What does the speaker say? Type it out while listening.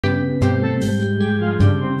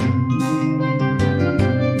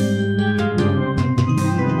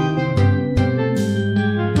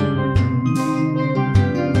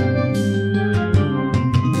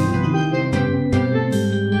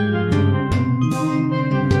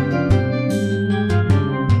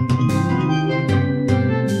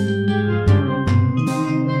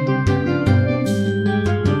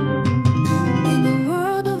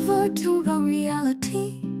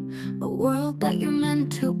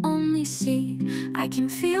only see. I can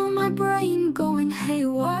feel my brain going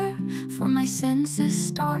haywire, for my senses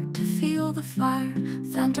start to feel the fire.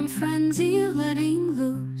 Phantom frenzy letting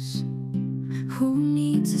loose. Who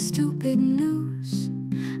needs a stupid news?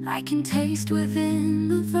 I can taste within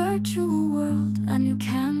the virtual world. A new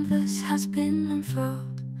canvas has been unfurled.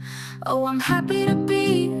 Oh, I'm happy to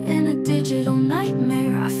be in a digital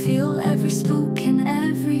nightmare. I feel every spook and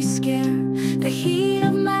every scare. The heat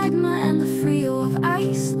of magma and the frio of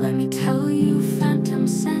ice. Let me tell you, phantom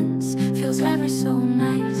sense feels ever so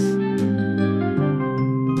nice.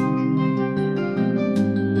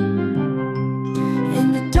 In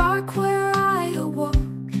the dark where I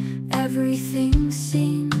awoke, everything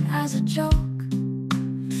seemed as a joke.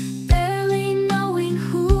 Barely knowing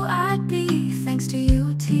who I'd be, thanks to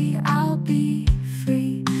UT I'll be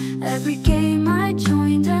free. Every game I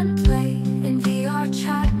joined and played, in VR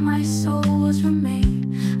chat my soul was remade.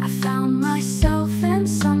 I found myself and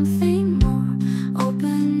something more,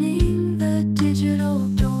 opening the digital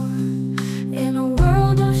door. In a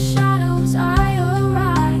world of shadows I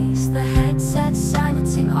arise, the headset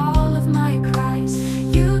silencing all of my cries.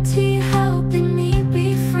 UT helping me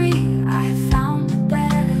be free. I have found a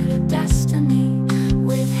better destiny.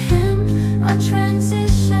 With him, a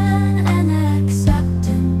transition and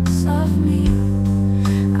acceptance of me.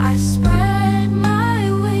 I spread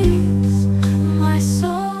my wings, my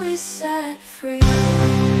soul is set free.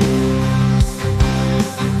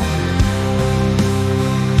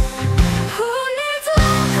 Who needs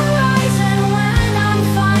long horizon when I'm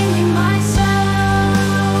finding myself?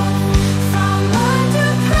 From a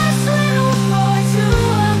depressed little boy to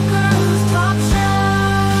a girl's top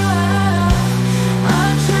shelf. A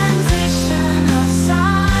transition of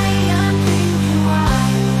cyan, pink and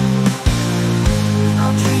white.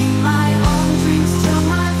 I'll dream my own dreams till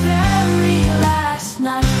my very last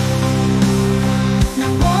night. No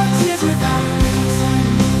more tears without reason.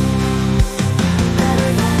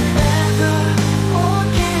 Better than ever,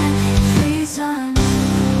 organic reason.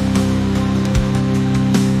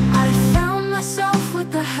 I found myself with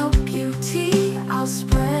the help UT. I'll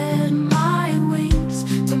spread my wings.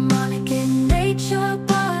 Demonic in nature,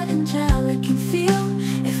 but angelic in feel.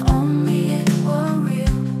 If only it were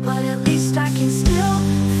real, but at least I can still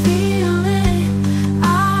feel it.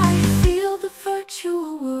 I feel the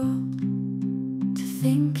virtual world. To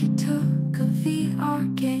think it took a VR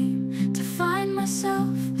game to find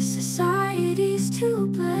myself. Society's to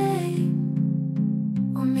blame.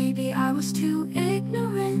 Or maybe I was too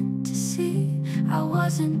ignorant to see I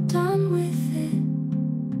wasn't done with it.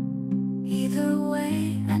 Either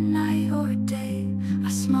way, at night or day, I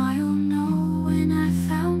smile knowing I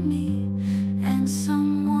found me and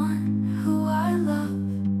someone who I love.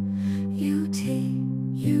 UT,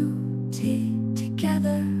 UT,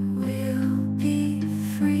 together we'll be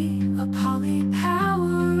free. A poly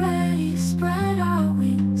power ready, spread our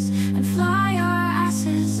wings and fly our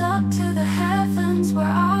asses up to the heavens, where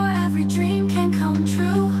our every dream can come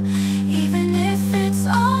true. Even if it's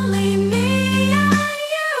only me and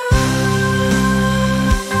you.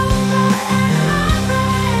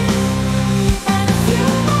 And a few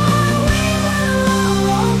more, we will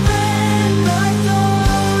open the door.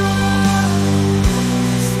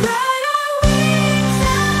 Spread our wings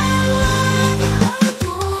and let the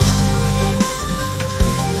moon.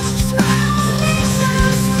 Spread our wings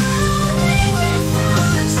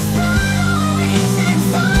and spread our wings and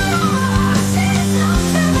fly our asses up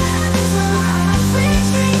to the heavens, where every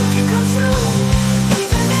dream can come true.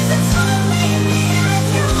 Even if it's only me and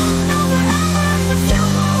you. Know forever, a few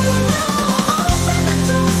more we will open the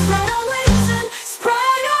door. Spread our wings and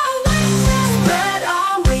spread our wings and spread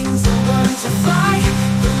our wings and learn to fly.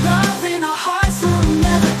 The love in our hearts will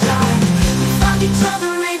never die. We found each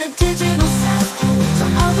other in a digital cesspool.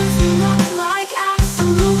 Some others we look like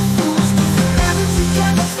absolute fools. Forever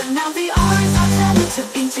together, for now the hours are tethered to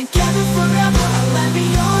be together forever. A land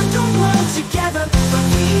beyond the world together, but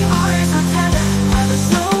we are untethered. By the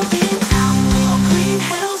snow in town, a green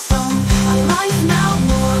hill zone. A life now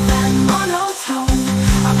more than monotone.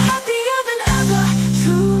 I'm happier than ever,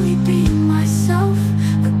 truly being myself.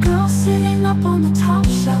 The girl sitting up on the top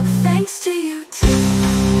shelf, thanks to you too.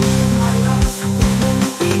 My love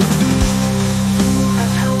will be free. You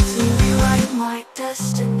have helped me rewrite my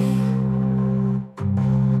destiny.